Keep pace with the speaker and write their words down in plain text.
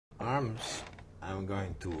arms, I'm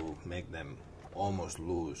going to make them almost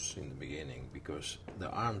loose in the beginning, because the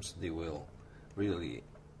arms, they will really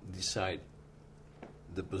decide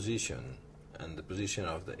the position and the position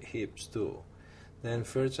of the hips too. Then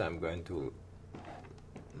first I'm going to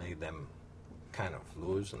make them kind of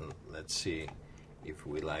loose, and let's see if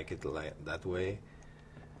we like it that way.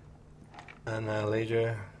 And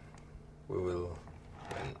later we will,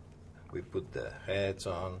 when we put the heads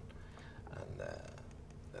on and the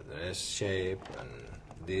dress shape and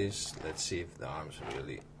this, let's see if the arms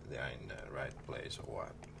really, they are in the right place or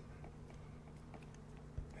what.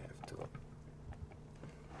 We have to.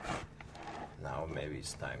 Now maybe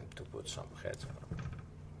it's time to put some heads on.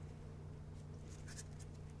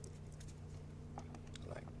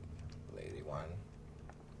 Like lady one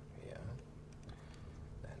here.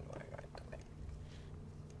 Then we're going to make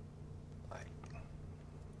like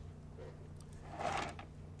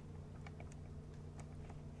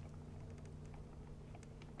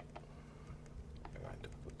we're going to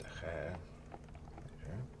put the hair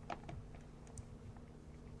here.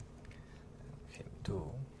 And him too.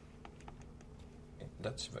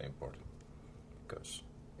 That's very important, because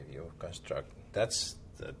if you construct, that's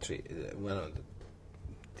the one of the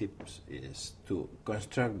tips is to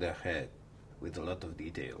construct the head with a lot of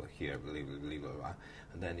detail here, blah, blah, blah, blah, blah,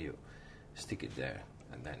 and then you stick it there,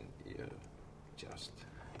 and then you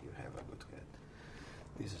have a good head.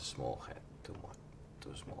 This is a small head, too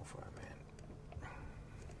small for a man.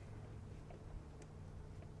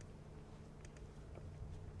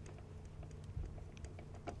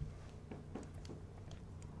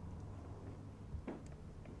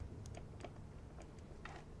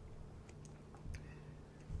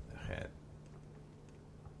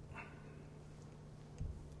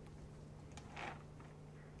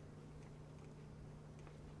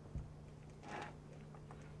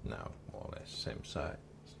 Now more or less same size.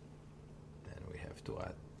 Then we have to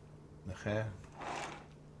add the hair,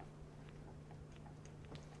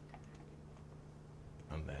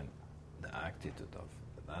 and then the attitude of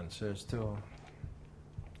the dancers too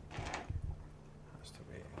has to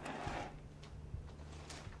be.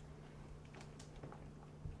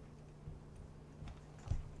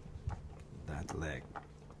 That leg,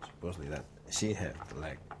 supposedly that she had the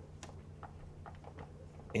leg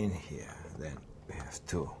in here, then we have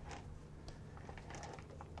to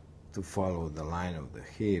follow the line of the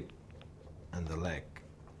hip and the leg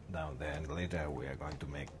down there, and later we are going to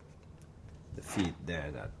make the feet there,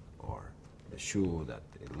 that, or the shoe, that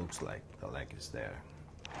it looks like the leg is there.